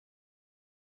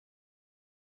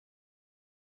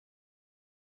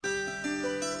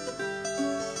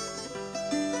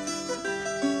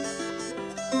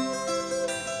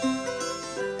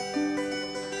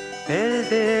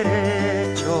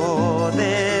derecho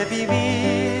de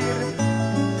vivir.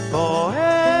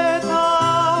 Poeta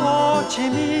Ho Chi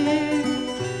Minh,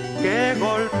 que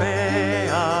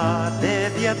golpea de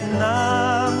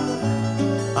Vietnam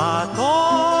a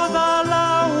toda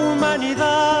la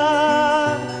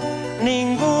humanidad.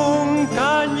 Ningún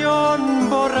cañón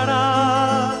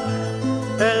borrará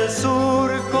el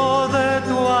surco de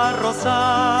tu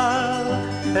arrozal,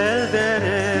 el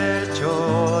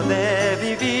derecho de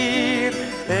vivir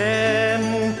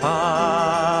en paz.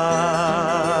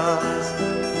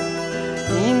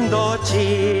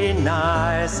 Indochina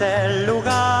es el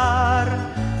lugar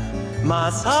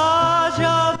más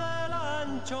allá del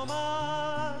ancho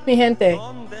mar. Mi gente,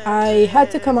 I had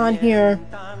to come on here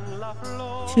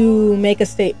to make a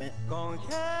statement.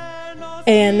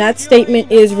 And that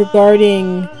statement is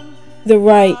regarding the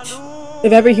right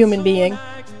of every human being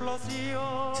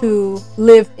to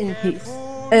live in peace.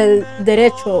 El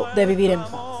derecho de vivir en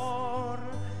paz.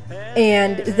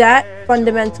 And that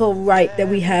fundamental right that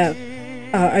we have,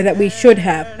 or that we should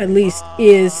have at least,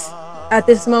 is at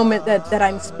this moment that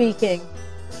I'm speaking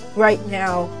right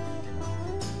now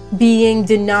being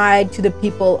denied to the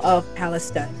people of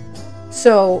Palestine.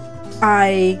 So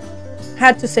I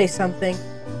had to say something,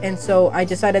 and so I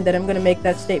decided that I'm going to make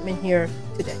that statement here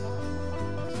today.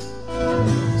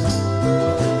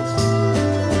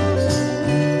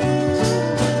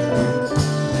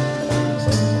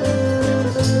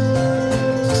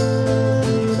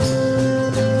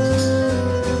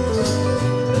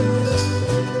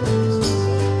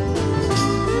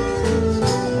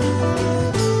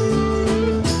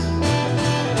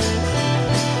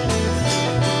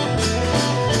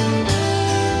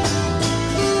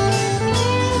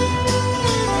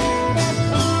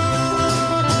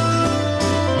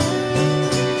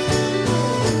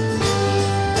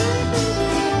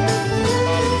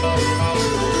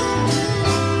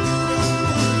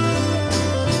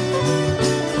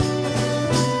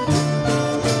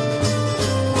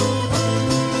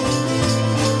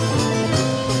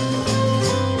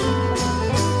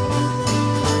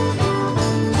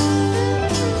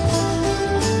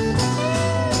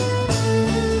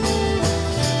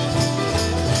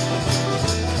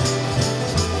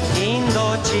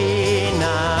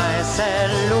 Indochina es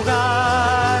el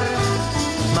lugar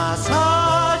más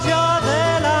allá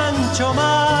del ancho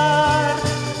mar,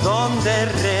 donde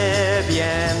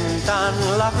revientan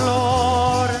la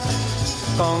flor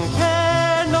con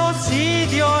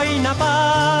genocidio y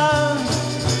napalm.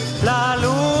 La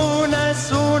luna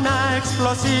es una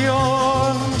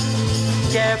explosión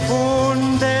que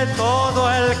funde todo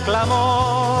el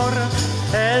clamor,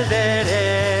 el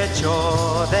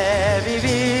derecho de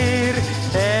vivir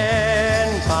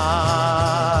en paz.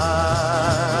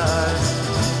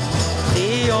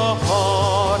 Y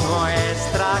ojo,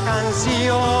 nuestra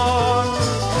canción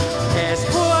es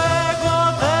fuego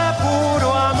de puro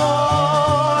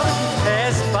amor,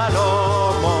 es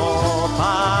palomo,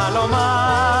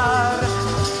 palomar,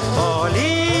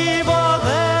 olivo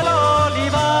del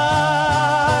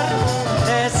olivar,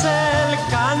 es el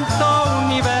canto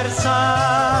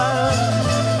universal,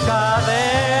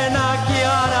 cadena que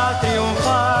hará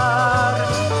triunfar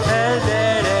el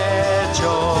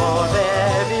derecho de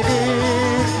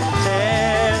vivir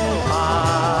en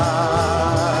paz.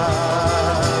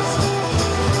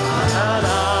 La,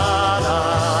 la, la,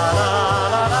 la,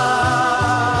 la, la, la,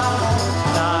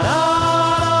 la,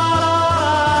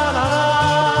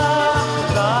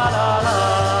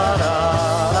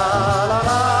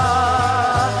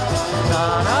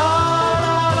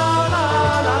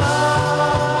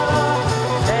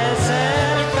 es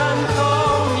el canto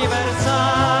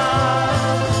universal,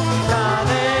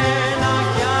 cadena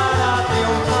que hará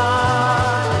triunfar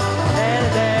el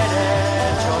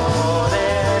derecho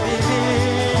de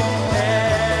vivir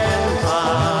en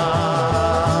paz.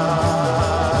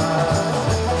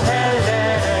 El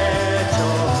derecho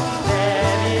de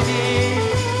vivir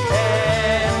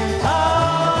en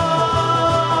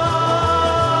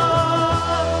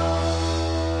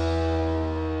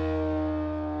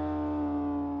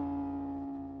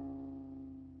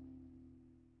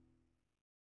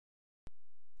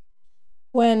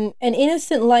When an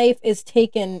innocent life is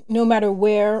taken, no matter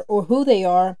where or who they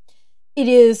are, it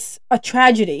is a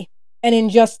tragedy, an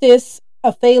injustice,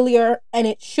 a failure, and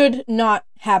it should not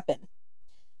happen.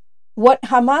 What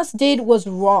Hamas did was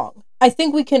wrong. I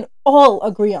think we can all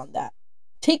agree on that.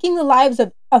 Taking the lives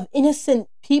of innocent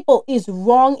people is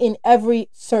wrong in every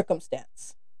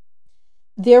circumstance.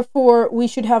 Therefore, we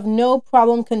should have no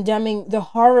problem condemning the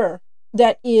horror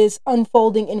that is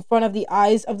unfolding in front of the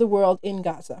eyes of the world in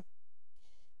Gaza.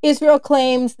 Israel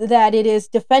claims that it is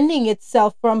defending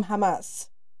itself from Hamas.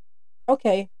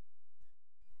 Okay,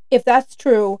 if that's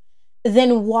true,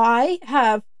 then why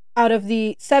have, out of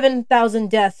the 7,000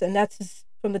 deaths, and that's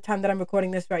from the time that I'm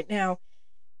recording this right now,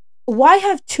 why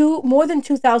have more than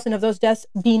 2,000 of those deaths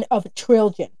been of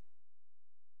children?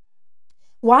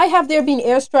 Why have there been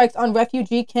airstrikes on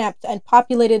refugee camps and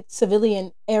populated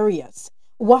civilian areas?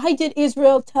 Why did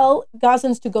Israel tell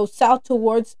Gazans to go south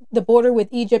towards the border with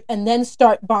Egypt and then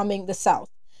start bombing the south?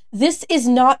 This is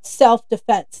not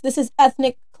self-defense. This is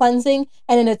ethnic cleansing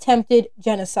and an attempted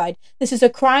genocide. This is a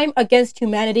crime against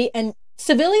humanity, and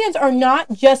civilians are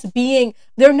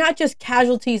they're not just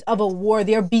casualties of a war,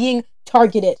 they're being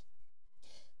targeted.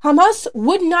 Hamas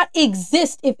would not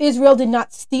exist if Israel did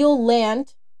not steal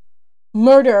land,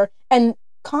 murder, and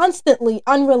constantly,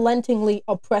 unrelentingly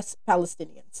oppress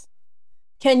Palestinians.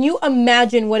 Can you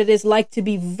imagine what it is like to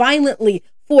be violently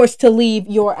forced to leave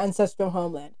your ancestral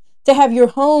homeland, to have your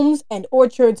homes and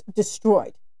orchards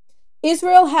destroyed?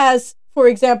 Israel has, for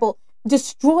example,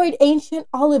 destroyed ancient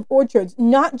olive orchards,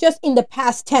 not just in the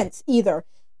past tense either.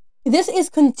 This is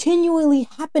continually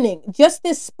happening. Just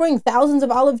this spring, thousands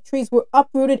of olive trees were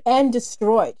uprooted and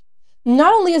destroyed.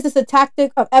 Not only is this a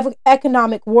tactic of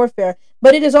economic warfare,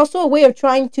 but it is also a way of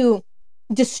trying to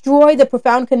destroy the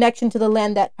profound connection to the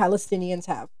land that Palestinians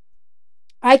have.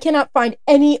 I cannot find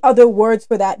any other words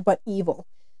for that but evil.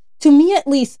 To me, at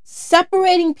least,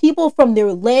 separating people from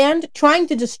their land, trying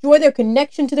to destroy their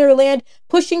connection to their land,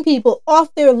 pushing people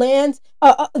off their lands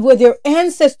where their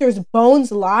ancestors'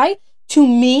 bones lie, to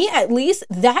me, at least,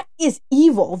 that is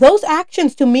evil. Those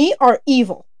actions, to me, are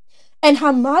evil. And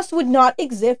Hamas would not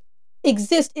exist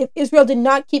if Israel did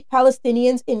not keep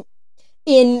Palestinians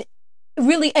in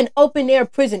really an open-air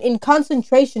prison, in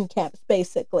concentration camps,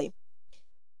 basically,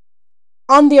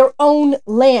 on their own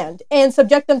land, and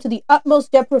subject them to the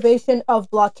utmost deprivation of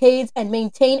blockades and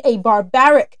maintain a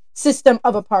barbaric system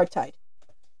of apartheid.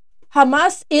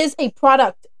 Hamas is a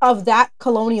product of that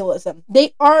colonialism.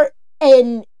 They are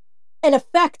an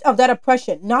effect of that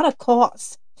oppression, not a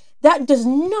cause. That does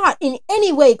not in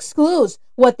any way excuse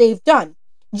what they've done.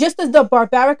 Just as the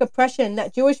barbaric oppression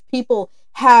that Jewish people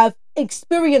have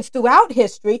experienced throughout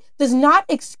history does not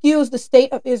excuse the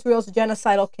state of Israel's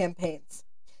genocidal campaigns.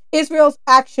 Israel's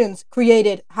actions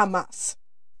created Hamas.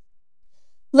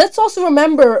 Let's also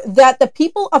remember that the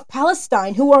people of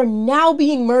Palestine who are now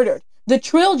being murdered, the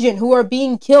children who are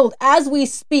being killed as we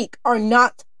speak, are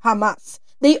not Hamas.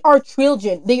 They are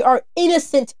children. They are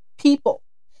innocent people.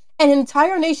 An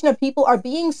entire nation of people are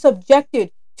being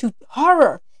subjected to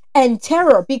horror and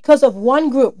terror because of one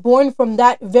group born from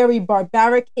that very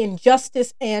barbaric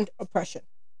injustice and oppression.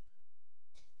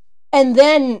 And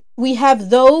then we have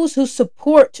those who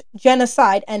support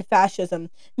genocide and fascism.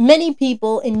 Many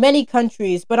people in many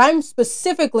countries, but I'm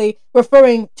specifically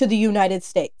referring to the United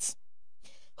States,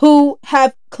 who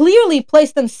have clearly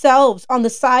placed themselves on the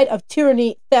side of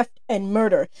tyranny, theft, and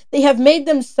murder. They have made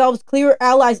themselves clear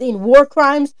allies in war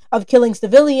crimes of killing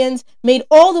civilians, made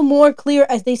all the more clear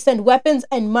as they send weapons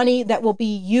and money that will be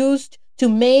used to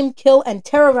maim, kill, and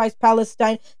terrorize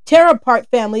Palestine, tear apart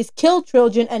families, kill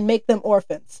children, and make them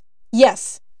orphans.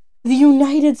 Yes, the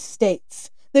United States,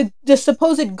 the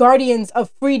supposed guardians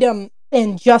of freedom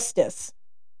and justice,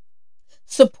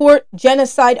 support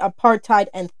genocide, apartheid,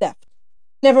 and theft.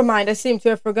 Never mind, I seem to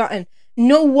have forgotten.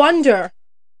 No wonder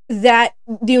that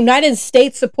the United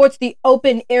States supports the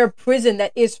open-air prison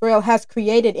that Israel has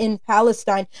created in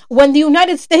Palestine, when the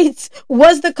United States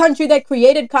was the country that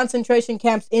created concentration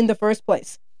camps in the first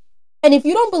place. And if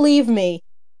you don't believe me,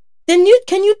 then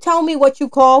can you tell me what you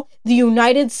call what the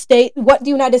United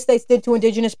States did to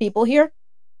indigenous people here?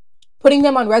 Putting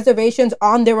them on reservations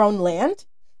on their own land?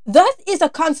 That is a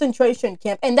concentration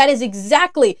camp, and that is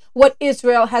exactly what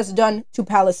Israel has done to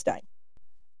Palestine.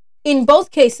 In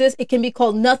both cases, it can be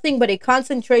called nothing but a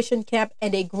concentration camp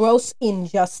and a gross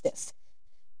injustice.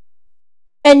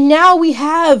 And now we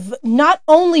have not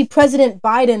only President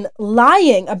Biden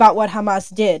lying about what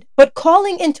Hamas did, but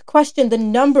calling into question the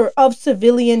number of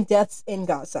civilian deaths in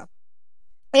Gaza.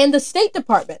 And the State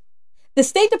Department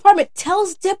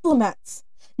tells diplomats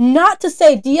not to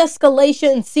say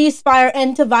de-escalation, ceasefire,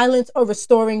 end to violence, or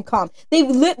restoring calm.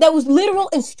 That was literal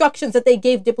instructions that they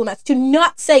gave diplomats to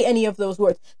not say any of those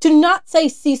words, to not say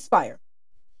ceasefire.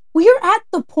 We're at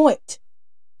the point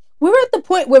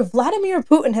where Vladimir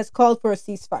Putin has called for a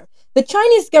ceasefire. The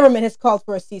Chinese government has called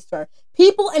for a ceasefire.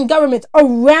 People and governments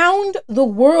around the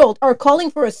world are calling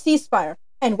for a ceasefire.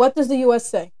 And what does the U.S.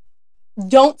 say?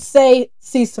 Don't say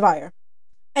ceasefire.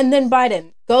 And then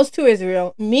Biden goes to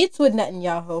Israel, meets with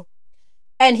Netanyahu,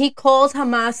 and he calls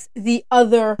Hamas the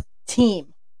other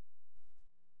team.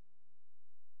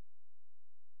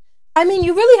 I mean,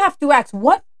 you really have to ask,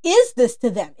 what is this to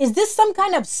them? Is this some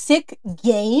kind of sick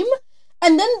game?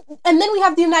 And then we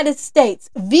have the United States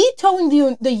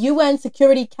vetoing the UN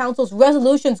Security Council's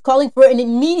resolutions calling for an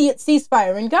immediate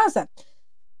ceasefire in Gaza.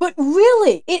 But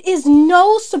really, it is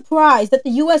no surprise that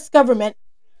the US government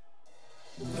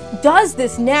does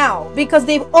this now, because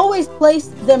they've always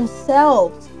placed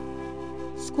themselves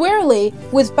squarely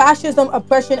with fascism,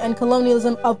 oppression, and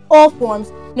colonialism of all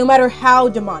forms, no matter how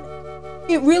demonic.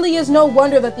 It really is no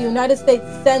wonder that the United States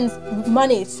sends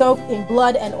money soaked in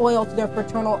blood and oil to their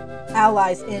fraternal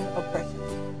allies in oppression.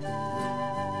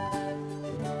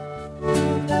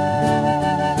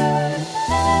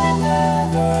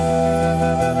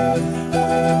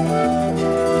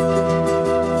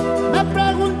 Me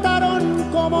preguntaron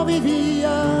cómo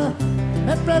vivía,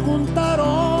 me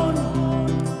preguntaron,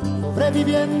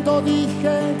 sobreviviendo,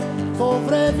 dije,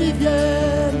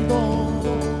 sobreviviendo.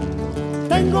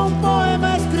 Tengo un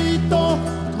poema escrito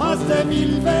más de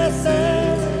 1000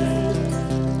 veces.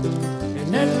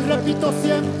 En él repito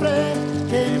siempre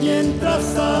que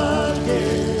mientras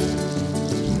alguien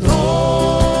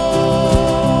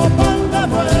roban la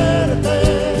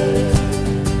muerte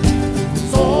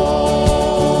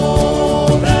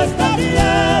sobre esta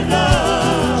tierra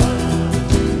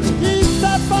y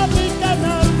se fabrican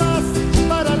armas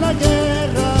para la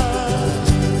guerra,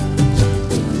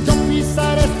 yo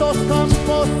pisaré estos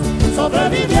campos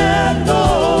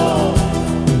sobreviviendo,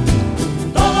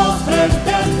 todos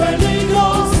frente al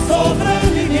peligro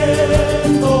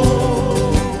sobreviviendo,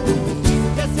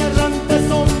 que si errantes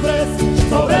hombres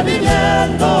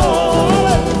sobreviviendo,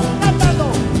 cantando,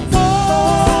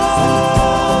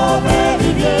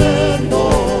 sobreviviendo,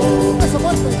 eso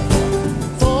fuerte,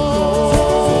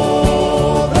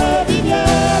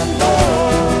 sobreviviendo.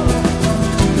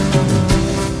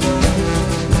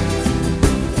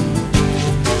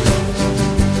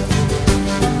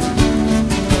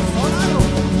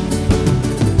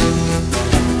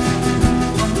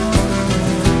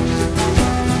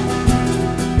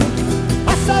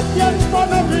 Hace tiempo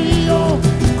no río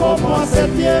como hace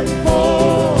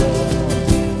tiempo,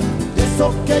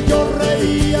 eso que yo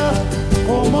reía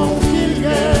como un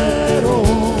jilguero.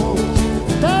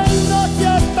 Tengo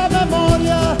cierta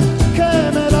memoria que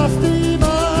me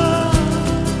lastima,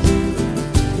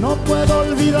 no puedo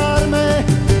olvidarme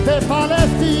de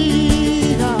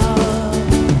Palestina.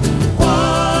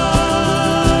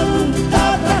 Cuánta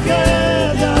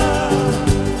tragedia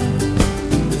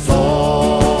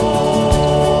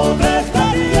sobre esta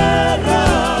tierra.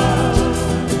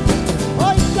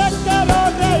 Hoy que quiero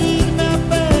reírme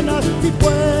apenas si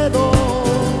puedo,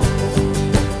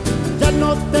 ya no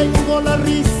tengo la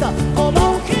risa como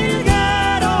un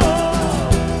jilguero,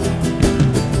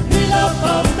 ni la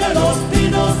paz de los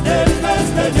pinos del mes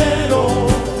de enero.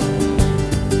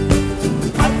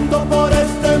 Ando por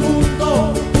este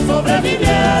mundo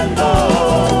sobreviviendo.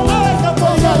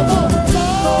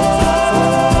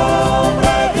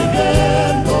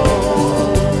 Sobreviviendo.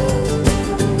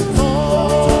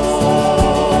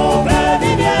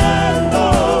 Sobreviviendo.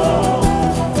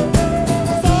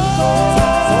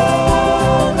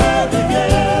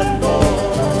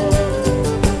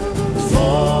 Sobreviviendo.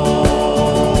 Sobreviviendo.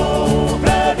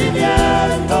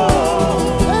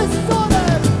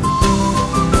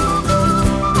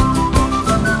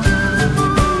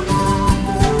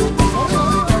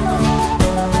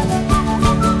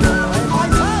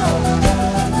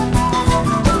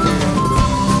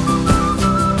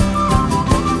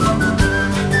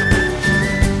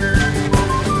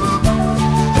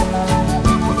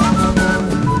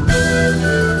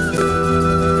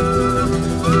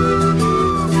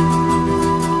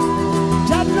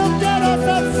 Ya no quiero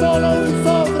ser solo un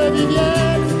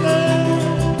sobreviviente,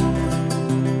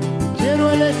 quiero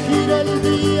elegir el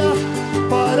día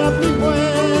para mi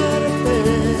muerte.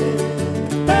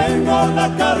 Tengo la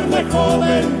carne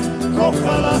joven,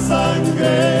 roja la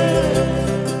sangre,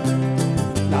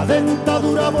 la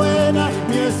dentadura buena,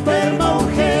 mi esperma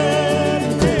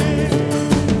urgente.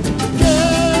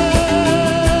 Quiero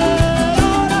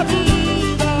la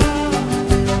vida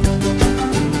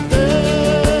de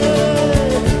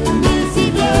mi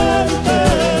simiente.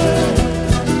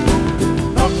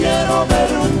 No quiero ver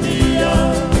un día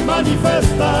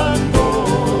manifestando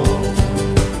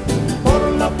por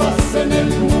la paz en el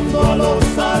mundo a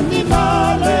los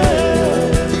animales.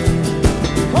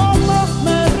 ¿Cómo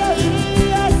me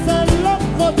reiría ese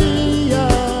loco día?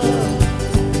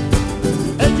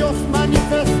 Ellos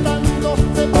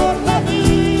manifestándose por la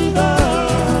vida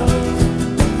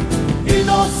y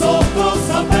nosotros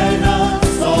apenas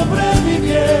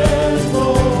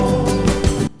sobreviviendo.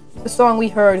 The song we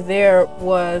heard there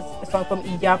was a song from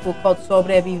Iyapu called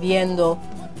Sobreviviendo.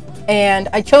 And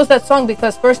I chose that song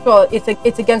because, first of all, it's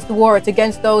against the war. It's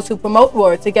against those who promote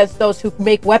war. It's against those who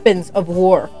make weapons of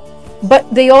war.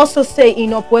 But they also say, y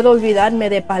no puedo olvidarme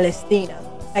de Palestina.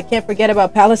 I can't forget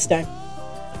about Palestine.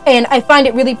 And I find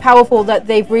it really powerful that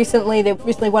they recently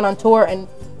went on tour, and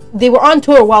they were on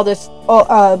tour while this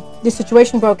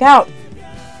situation broke out.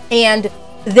 And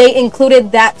they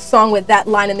included that song with that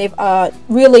line, and they've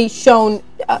really shown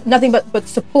nothing but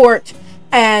support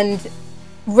and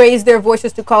raise their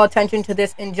voices to call attention to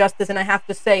this injustice. And I have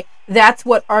to say, that's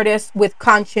what artists with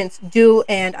conscience do.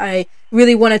 And I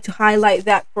really wanted to highlight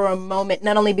that for a moment,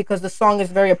 not only because the song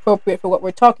is very appropriate for what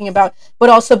we're talking about, but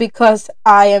also because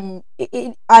I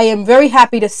am very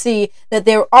happy to see that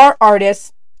there are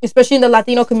artists, especially in the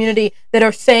Latino community, that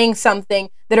are saying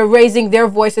something, that are raising their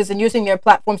voices and using their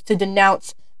platforms to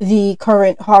denounce the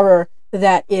current horror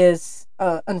that is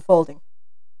unfolding.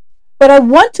 But I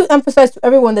want to emphasize to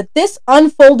everyone that this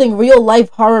unfolding real-life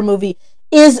horror movie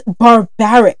is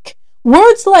barbaric.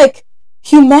 Words like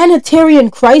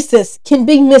humanitarian crisis can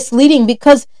be misleading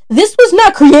because this was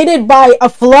not created by a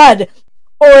flood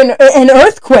or an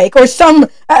earthquake or some,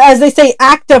 as they say,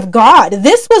 act of God.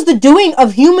 This was the doing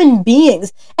of human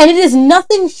beings, and it is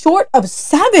nothing short of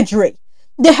savagery.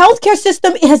 The healthcare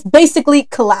system has basically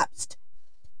collapsed.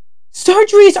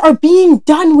 Surgeries are being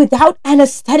done without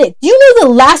anesthetic. Do you know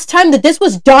the last time that this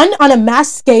was done on a mass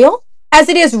scale, as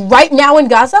it is right now in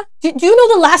Gaza? Do you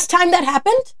know the last time that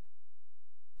happened?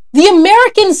 The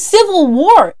American Civil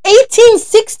War,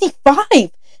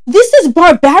 1865. This is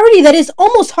barbarity that is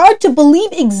almost hard to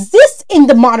believe exists in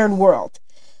the modern world.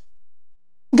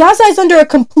 Gaza is under a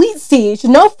complete siege.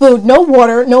 No food, no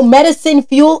water, no medicine,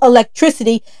 fuel,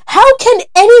 electricity. How can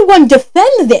anyone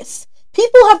defend this?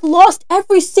 People have lost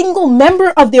every single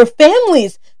member of their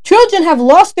families. Children have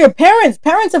lost their parents.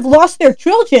 Parents have lost their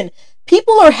children.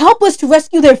 People are helpless to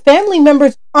rescue their family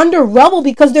members under rubble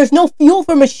because there's no fuel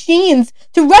for machines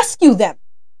to rescue them.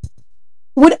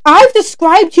 What I've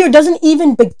described here doesn't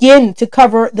even begin to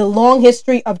cover the long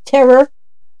history of terror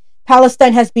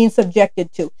Palestine has been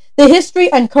subjected to. The history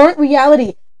and current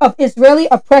reality of Israeli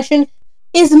oppression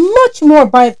is much more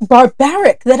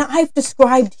barbaric than I've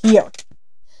described here.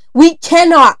 We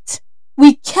cannot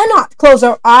close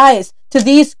our eyes to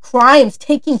these crimes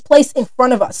taking place in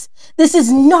front of us. This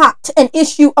is not an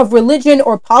issue of religion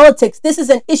or politics. This is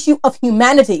an issue of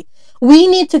humanity. We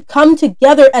need to come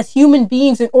together as human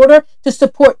beings in order to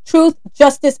support truth,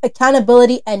 justice,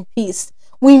 accountability, and peace.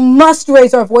 We must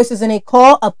raise our voices in a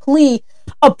call, a plea,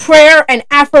 a prayer, an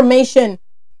affirmation,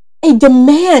 a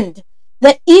demand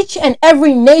that each and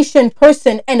every nation,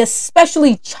 person, and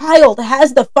especially child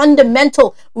has the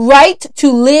fundamental right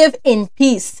to live in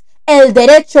peace. El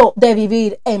derecho de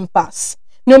vivir en paz.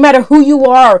 No matter who you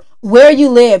are, where you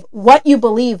live, what you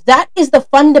believe, that is the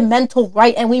fundamental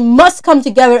right, and we must come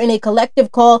together in a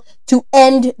collective call to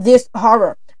end this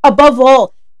horror. Above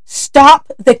all,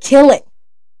 stop the killing.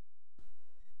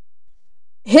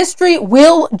 History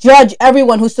will judge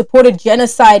everyone who supported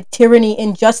genocide, tyranny,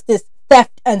 injustice,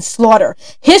 theft, and slaughter.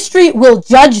 History will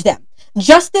judge them.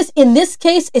 Justice in this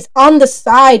case is on the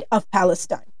side of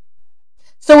Palestine.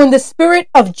 So in the spirit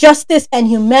of justice and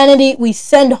humanity, we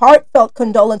send heartfelt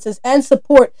condolences and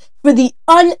support for the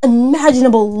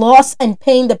unimaginable loss and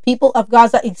pain the people of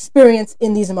Gaza experience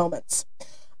in these moments.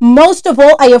 Most of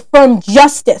all, I affirm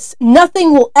justice.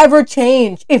 Nothing will ever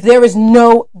change if there is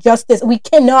no justice. We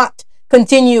cannot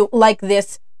continue like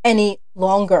this any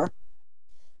longer.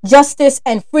 Justice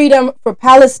and freedom for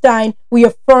Palestine, we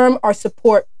affirm our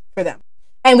support for them.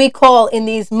 And we call in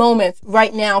these moments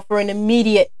right now for an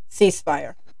immediate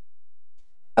ceasefire.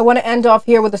 I want to end off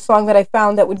here with a song that I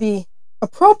found that would be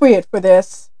appropriate for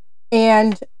this.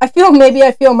 And I feel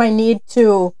my need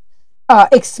to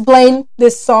explain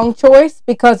this song choice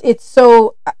because it's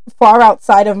so far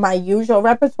outside of my usual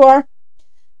repertoire.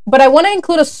 But I want to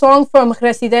include a song from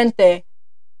Residente.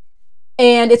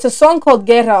 And it's a song called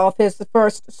Guerra off his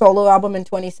first solo album in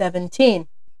 2017.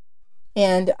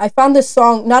 And I found this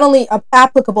song not only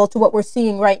applicable to what we're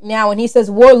seeing right now, and he says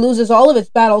war loses all of its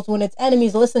battles when its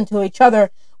enemies listen to each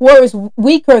other. War is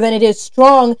weaker than it is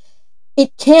strong.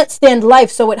 It can't stand life,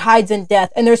 so it hides in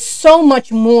death. And there's so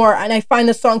much more, and I find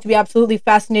the song to be absolutely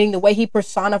fascinating, the way he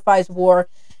personifies war.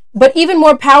 But even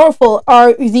more powerful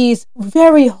are these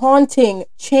very haunting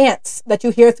chants that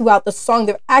you hear throughout the song.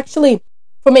 They're actually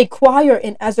from a choir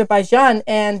in Azerbaijan,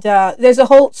 and there's a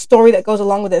whole story that goes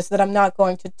along with this that I'm not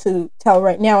going to tell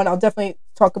right now, and I'll definitely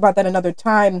talk about that another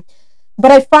time.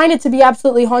 But I find it to be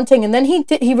absolutely haunting. And then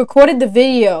he recorded the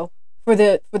video for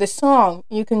the song.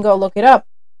 You can go look it up.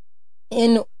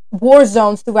 In war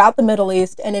zones throughout the Middle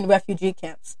East and in refugee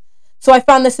camps. So I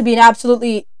found this to be an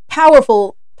absolutely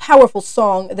powerful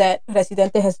song that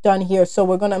Residente has done here.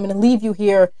 So I'm gonna leave you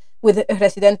here with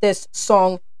Residente's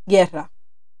song Guerra.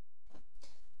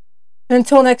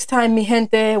 Until next time, mi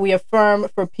gente, we affirm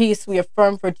for peace, we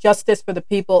affirm for justice for the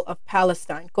people of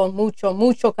Palestine. Con mucho,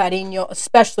 mucho cariño,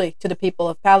 especially to the people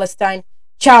of Palestine.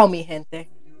 Ciao, mi gente.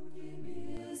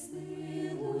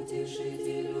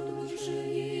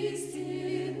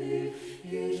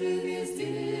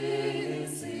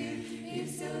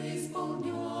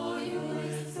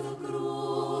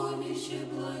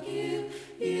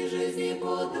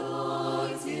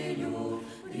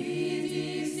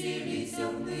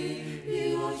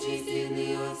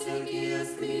 Очистены от всякие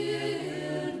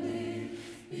скверны,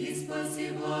 и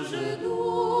спаси, блаже,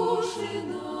 души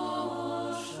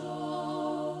наша.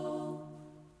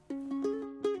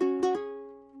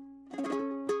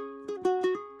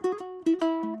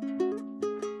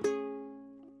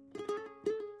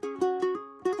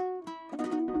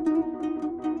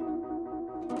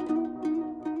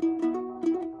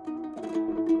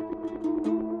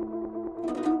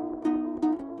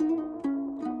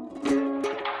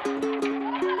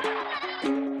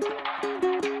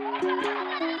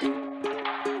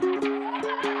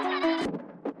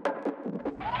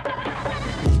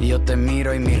 Yo te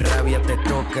miro y mi rabia te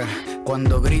toca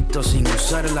cuando grito sin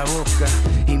usar la boca,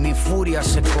 y mi furia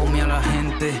se come a la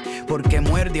gente porque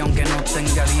muerde aunque no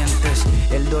tenga dientes.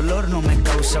 El dolor no me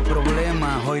causa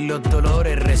problemas, hoy los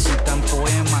dolores recitan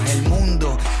poemas. El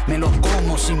mundo me lo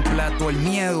como sin plato, el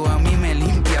miedo a mí me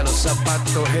limpia los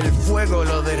zapatos. El fuego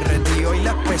lo derretí, hoy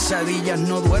las pesadillas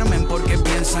no duermen porque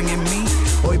piensan en mí.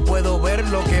 Hoy puedo ver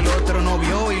lo que el otro no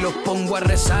vio y los pongo a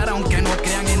rezar aunque no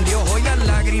crean en Dios. Hoy las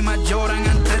lágrimas lloran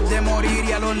antes de morir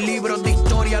y a los libros de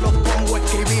historia los pongo a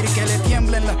escribir. Que le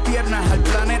tiemblen las piernas al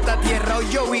planeta Tierra. Hoy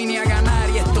yo vine a ganar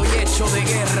y estoy hecho de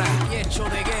guerra. Y hecho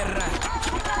de guerra.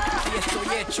 Y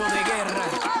estoy hecho de guerra.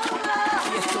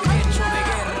 Y estoy hecho de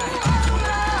guerra.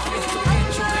 Y estoy hecho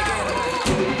de guerra.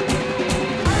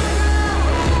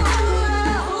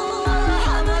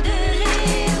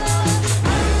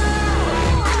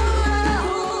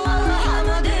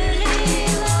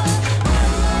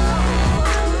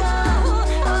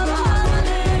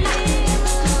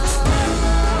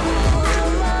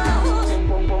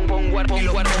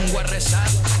 Pongo a rezar.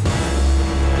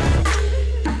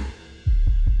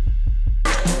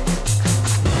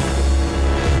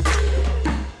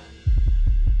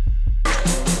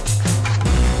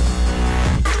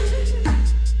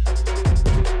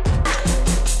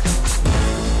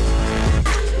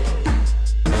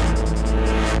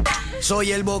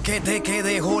 Soy el boquete que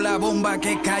dejó la bomba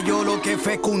que cayó, lo que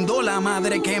fecundó la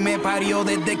madre que me parió.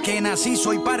 Desde que nací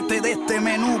soy parte de este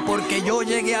menú, porque yo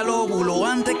llegué al óvulo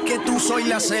antes que tú. Soy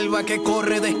la selva que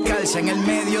corre descalza, en el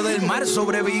medio del mar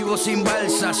sobrevivo sin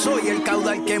balsa. Soy el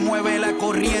caudal que mueve la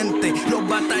corriente, los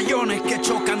batallones que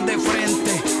chocan de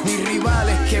frente. Mis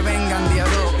rivales que vengan de a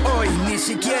dos, hoy ni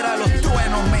siquiera los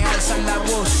truenos me alzan la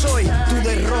voz. Soy tu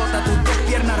derrota, tus dos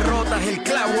piernas rotas, el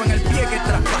clavo en el pie que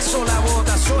traspasó la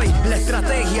bota. Soy la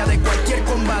estrategia de cualquier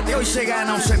combate, hoy se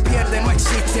gana o se pierde, no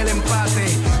existe el empate.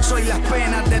 Soy las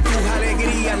penas de tus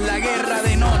alegrías, la guerra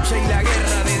de noche y la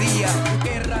guerra de día.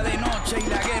 Guerra de noche y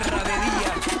la guerra de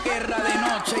día. Guerra de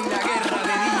noche y la guerra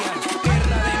de día.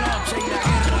 Guerra de noche y la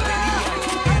guerra de día.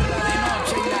 Guerra de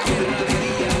noche y la guerra de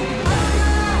día.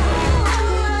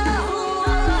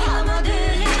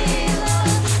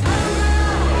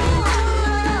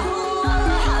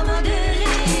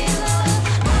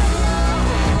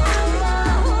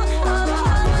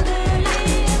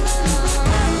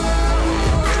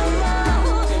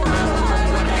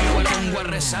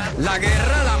 La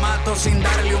guerra la mato sin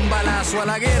darle un balazo. A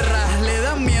la guerra le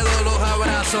dan miedo los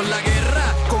abrazos. La guerra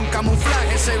con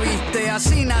camuflaje se viste,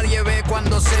 así nadie ve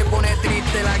cuando se pone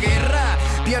triste. La guerra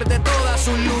pierde todas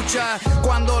sus luchas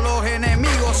cuando los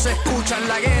enemigos se escuchan.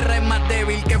 La guerra es más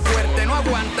débil que fuerte, no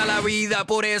aguanta la vida,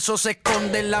 por eso se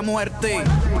esconde en la muerte.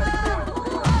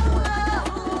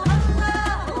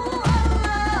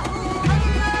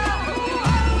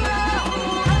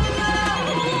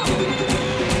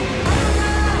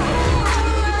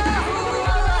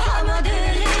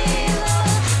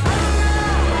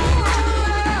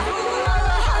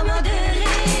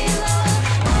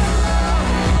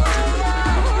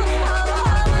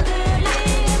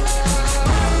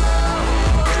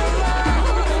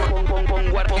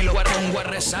 Pongo a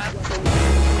rezar.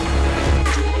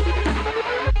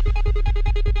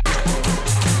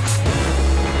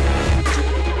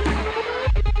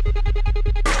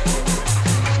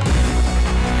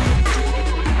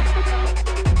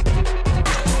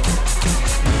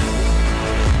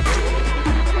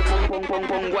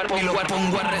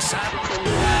 pongo a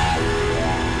rezar.